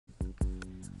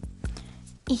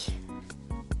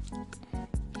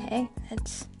Okay,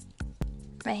 that's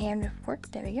my hand of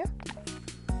work. There we go.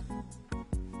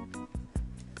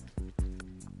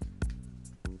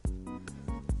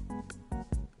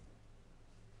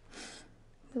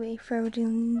 Wait for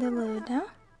doing the load now.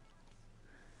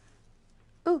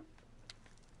 Ooh,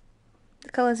 the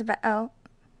colors are back. Oh,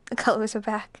 the colors are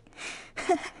back.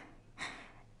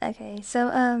 Okay,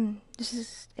 so this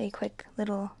is a quick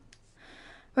little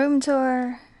room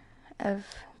tour of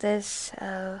this.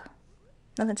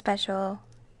 Nothing special.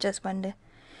 Just wanted to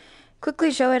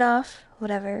quickly show it off.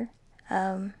 Whatever.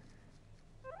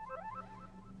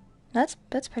 That's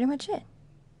pretty much it.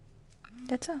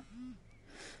 That's all.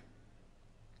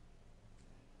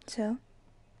 So,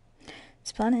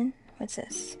 spawn in. What's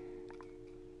this?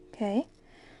 Okay.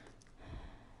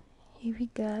 Here we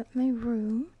got my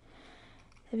room.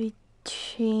 Let me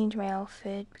change my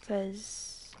outfit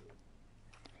because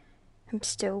I'm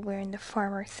still wearing the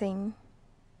farmer thing.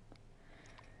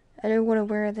 I don't want to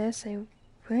wear this.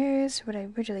 Where's what I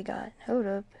originally got? Hold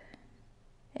up.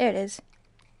 There it is.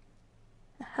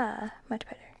 Aha, much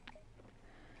better.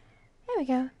 There we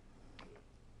go.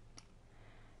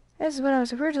 This is what I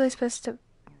was originally supposed to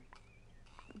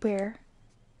wear.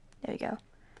 There we go.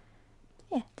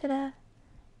 Yeah, ta-da.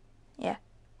 Yeah.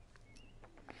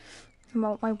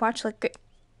 My watch looked great.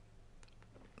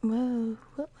 Whoa,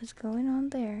 what was going on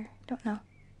there? Don't know.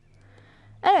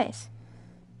 Anyways.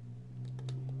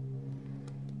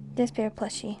 This bear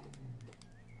plushie.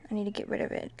 I need to get rid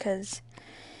of it, because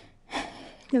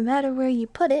no matter where you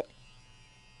put it,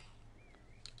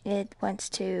 it wants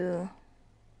to...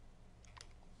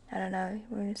 I don't know,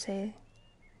 what am I going to say?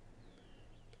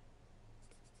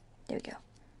 There we go.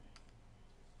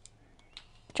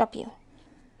 Drop you.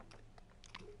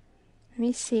 Let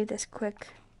me save this quick.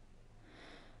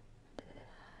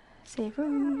 Save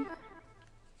room.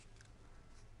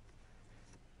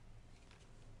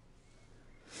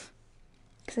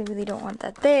 Because I really don't want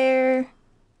that there.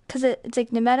 Because it's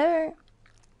like no matter...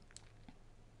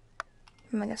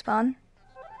 Am I going to spawn?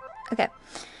 Okay.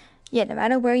 Yeah, no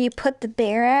matter where you put the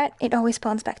bear at, it always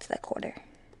spawns back to that corner.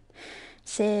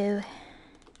 So,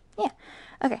 yeah.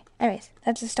 Okay, anyways,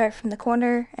 that's the start from the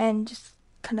corner and just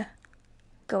kind of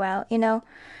go out, you know.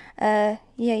 Yeah,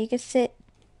 you can sit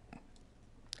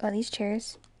on these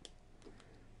chairs.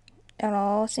 On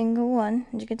all single one,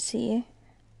 as you can see.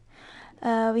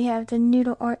 We have the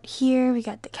noodle art here. We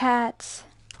got the cats.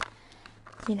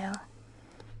 You know,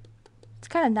 it's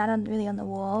kind of not really on the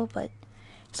wall, but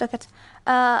still cats.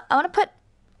 I want to put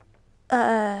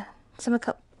oh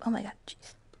my god,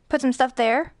 jeez. Put some stuff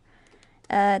there.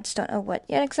 Just don't know what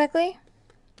yet exactly.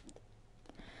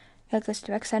 Got this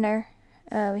direct center.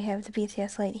 We have the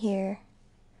BTS light here.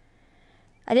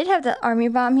 I did have the army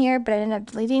bomb here, but I ended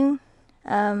up deleting.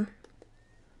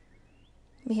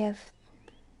 We have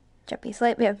Japanese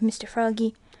light. We have Mr.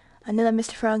 Froggy. Another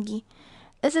Mr. Froggy.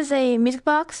 This is a music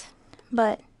box,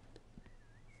 but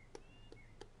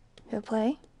we'll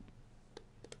play.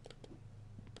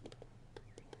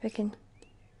 If I can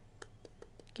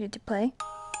get it to play.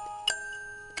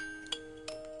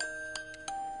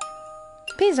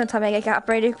 Please don't tell me I get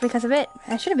copyrighted because of it.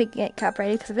 I shouldn't be getting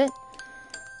copyrighted because of it.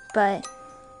 But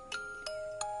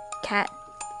cat.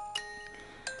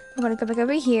 I'm gonna go back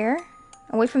over here.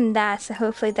 Away from that, so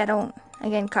hopefully that don't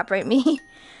again copyright me.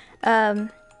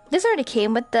 This already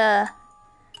came with the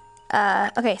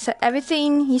okay, so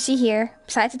everything you see here,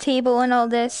 besides the table and all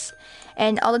this,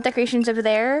 and all the decorations over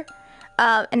there,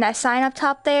 and that sign up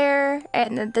top there,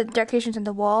 and the decorations on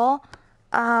the wall,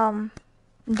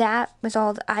 that was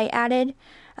all that I added.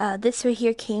 This right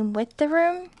here came with the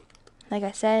room, like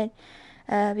I said,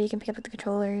 but you can pick up the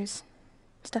controllers,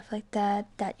 stuff like that,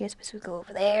 that you're supposed to go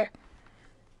over there.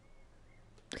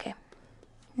 Okay.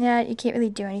 Yeah, you can't really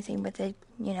do anything with it,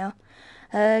 you know.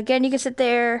 Again, you can sit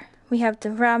there. We have the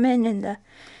ramen and the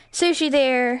sushi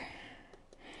there.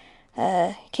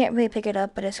 Can't really pick it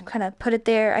up, but it's kind of put it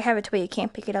there. I have it to where you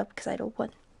can't pick it up because I don't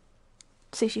want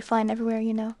sushi flying everywhere,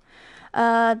 you know.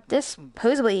 This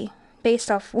supposedly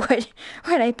based off what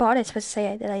I bought. It's supposed to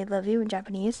say that I love you in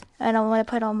Japanese, and I want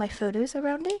to put all my photos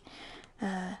around it.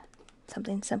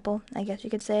 Something simple, I guess you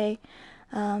could say.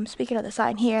 Speaking of the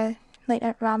sign here, late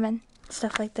night ramen,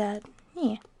 stuff like that.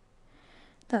 Yeah,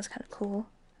 that was kind of cool.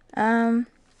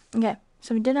 Okay,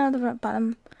 so we did on the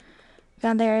bottom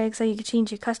down there, so you can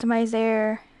change your customize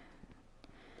there.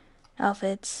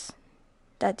 Outfits.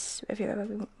 That's if you're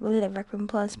Rec Room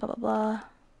Plus, blah blah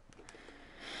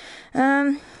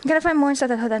blah. Gotta find more stuff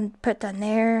to put down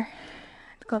there.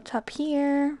 Go up top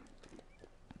here.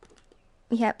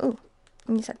 We have I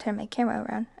need to turn my camera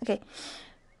around. Okay.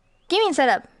 Gaming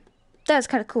setup. That's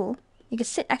kind of cool. You can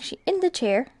sit actually in the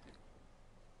chair.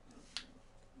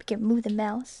 You can move the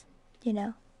mouse, you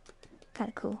know. Kind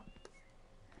of cool.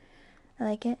 I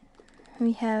like it.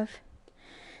 We have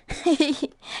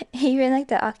even like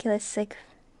the Oculus, like,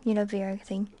 you know, VR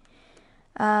thing.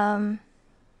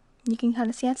 You can kind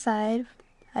of see outside.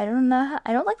 I don't know.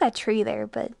 I don't like that tree there,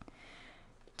 but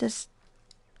just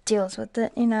deals with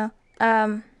it, you know.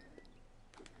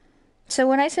 So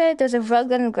when I said there's a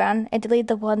rug on the ground, I deleted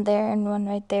the one there and one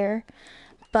right there.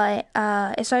 But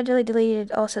it started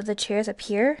deleted also the chairs up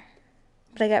here.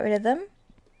 But I got rid of them.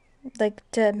 Like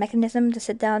the mechanism to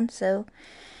sit down, so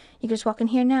you can just walk in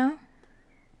here now.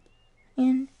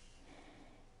 And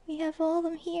we have all of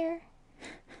them here.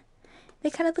 They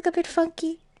kind of look a bit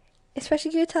funky.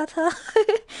 Especially you, Tata.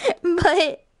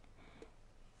 But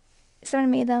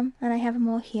someone made them, and I have them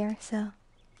all here, so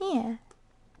yeah.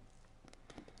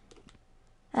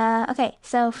 Okay,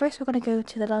 so first we're gonna go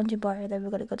to the lounge and bar, then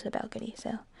we're gonna go to the balcony,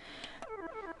 so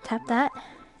tap that.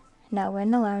 Now we're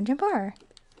in the lounge and bar.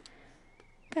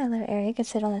 Got a little area, you can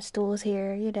sit on the stools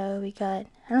here, you know, we got,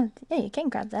 yeah, you can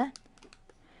grab that.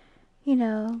 You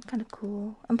know, kind of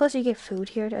cool. And plus you get food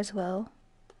here as well.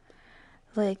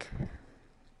 Like,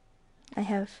 I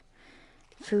have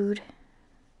food.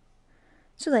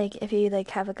 So like, if you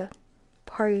like have like a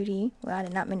party, well, I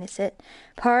did not mean to sit,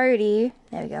 party,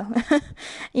 there we go.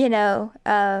 You know,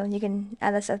 you can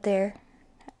add this up there.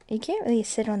 You can't really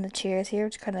sit on the chairs here,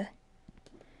 which kind of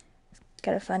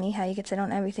funny how you could sit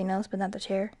on everything else but not the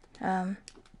chair.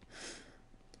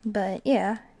 But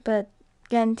yeah, but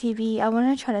again, TV, I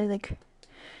want to try to like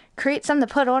create something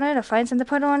to put on it or find something to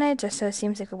put on it just so it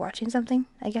seems like we're watching something,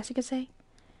 I guess you could say.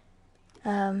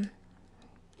 That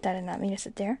did not mean to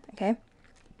sit there. Okay.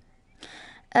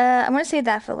 I'm gonna save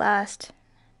that for last.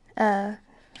 Yeah.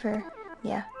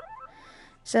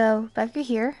 So back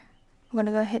here, I'm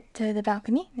gonna go hit to the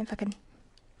balcony if I can.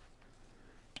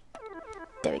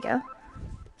 There we go.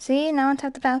 See, now on top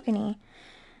of the balcony,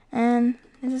 and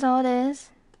this is all it is.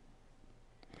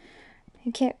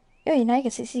 You can't. Oh, now you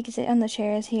can sit. You can sit on the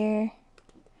chairs here.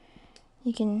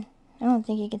 You can. I don't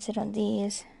think you can sit on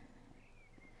these,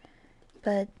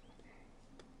 but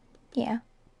yeah.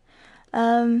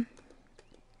 Got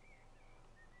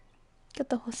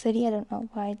the whole city. I don't know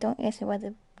why. Don't ask me why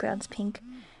the ground's pink.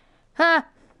 Ha!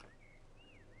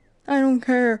 I don't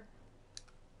care.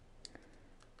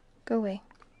 Go away.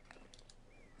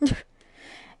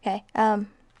 Okay.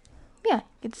 Yeah.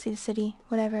 Good to see the city.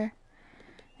 Whatever.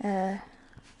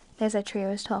 There's that tree I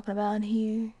was talking about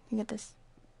here. You get this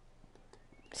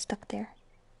stuck there.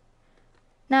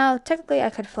 Now, technically, I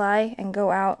could fly and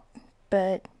go out,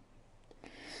 but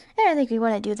I don't think we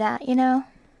want to do that, you know?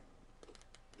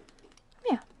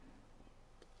 Yeah.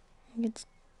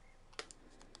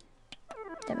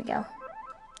 There we go.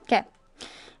 Okay.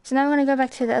 So now I'm going to go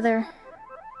back to the other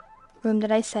room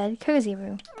that I said, cozy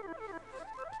room.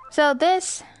 So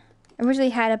this originally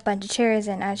had a bunch of chairs,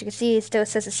 and as you can see, it still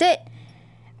says to sit,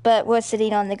 but was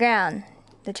sitting on the ground.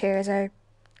 The chairs are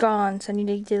gone, so I need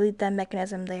to delete that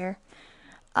mechanism there.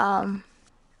 Or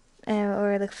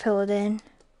like fill it in.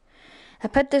 I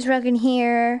put this rug in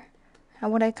here. I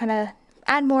want to kind of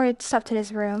add more stuff to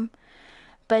this room.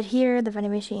 But here are the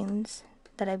vending machines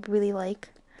that I really like.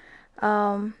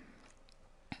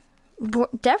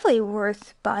 Definitely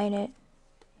worth buying it.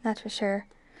 That's for sure.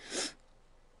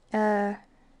 So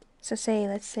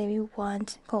let's say we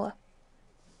want cola.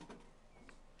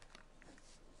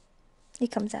 It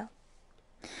comes out.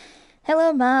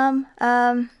 Hello, Mom.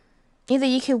 Either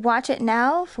you could watch it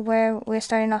now for where we're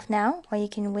starting off now, or you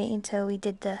can wait until we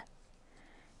go to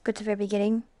the very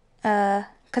beginning.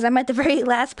 Because I'm at the very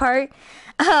last part.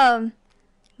 But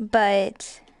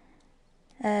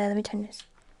let me turn this.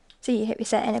 So you hit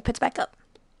reset and it puts back up.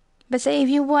 But say if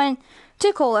you want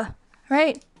 2 cola,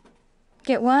 right?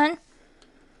 Get 1,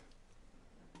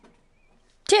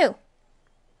 2.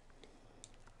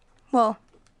 Well,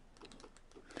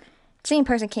 same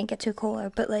person can't get 2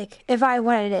 cola, but like if I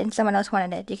wanted it and someone else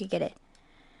wanted it, you could get it.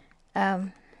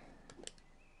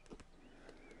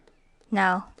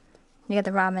 Now you got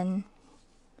the ramen,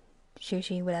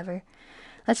 sushi, whatever.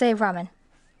 Let's say ramen.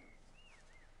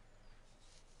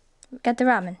 Got the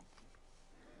ramen.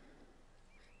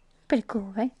 Pretty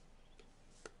cool, right?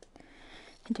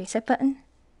 Hit the reset button.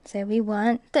 Say we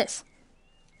want this.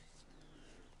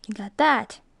 You got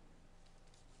that.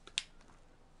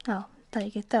 Oh, thought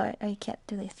you could throw it. Oh, you can't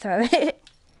really throw it.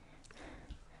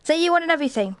 Say you wanted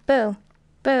everything. Boom,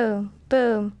 boom,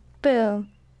 boom, boom.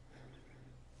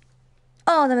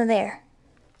 All of them are there.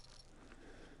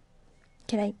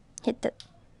 Can I hit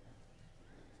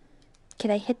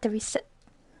the reset?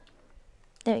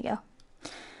 There we go.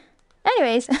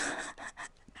 Anyways,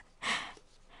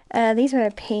 these are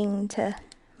a pain to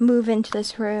move into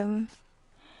this room.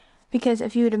 Because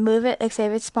if you were to move it, like say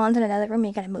if it spawns in another room,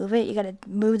 you gotta move it. You gotta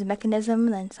move the mechanism,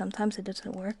 and then sometimes it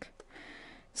doesn't work.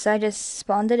 So I just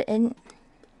spawned it in.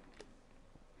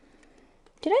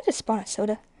 Did I just spawn a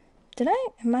soda? Did I?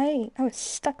 I was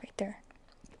stuck right there.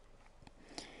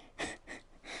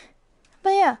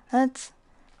 But yeah, that's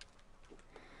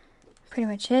pretty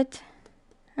much it.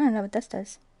 I don't know what this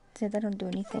does. See, that don't do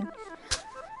anything.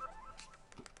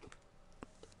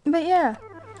 But yeah.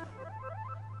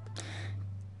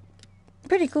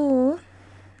 Pretty cool.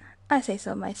 I say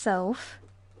so myself.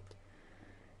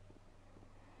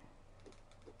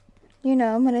 You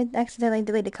know, I'm gonna accidentally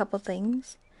delete a couple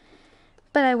things.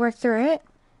 But I worked through it.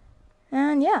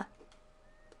 And yeah.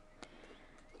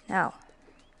 Now,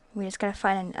 we just gotta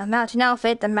find a matching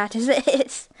outfit that matches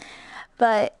this.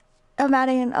 But I'm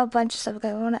adding a bunch of stuff. Like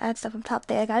I want to add stuff on top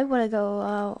there. Like I want to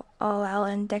go all out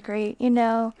and decorate, you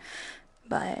know.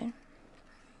 But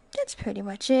that's pretty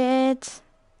much it.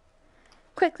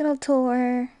 Quick little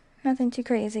tour. Nothing too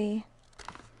crazy.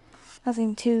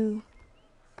 Nothing too,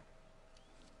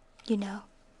 you know.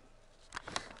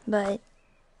 But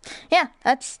yeah,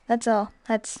 that's all.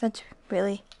 That's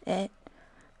really it.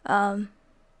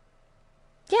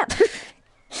 Yeah.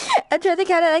 I'm trying to think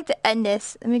how to like to end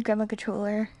this. Let me grab my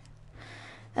controller.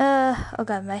 Oh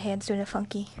god, my hand's doing a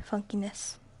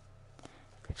funkiness.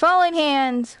 Falling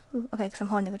hands! Ooh, okay, because I'm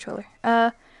holding the controller.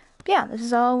 Yeah, this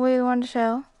is all we wanted to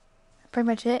show. Pretty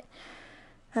much it.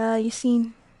 You've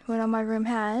seen what all my room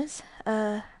has.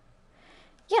 Yeah.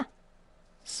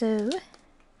 So,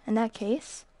 in that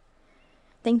case,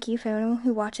 thank you for everyone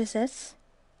who watches this.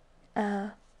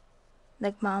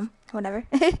 Like mom, whatever.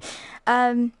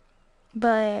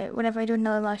 But whenever I do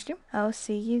another live stream, I'll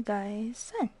see you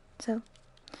guys then. So,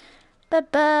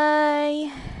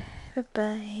 bye-bye.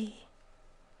 Bye-bye.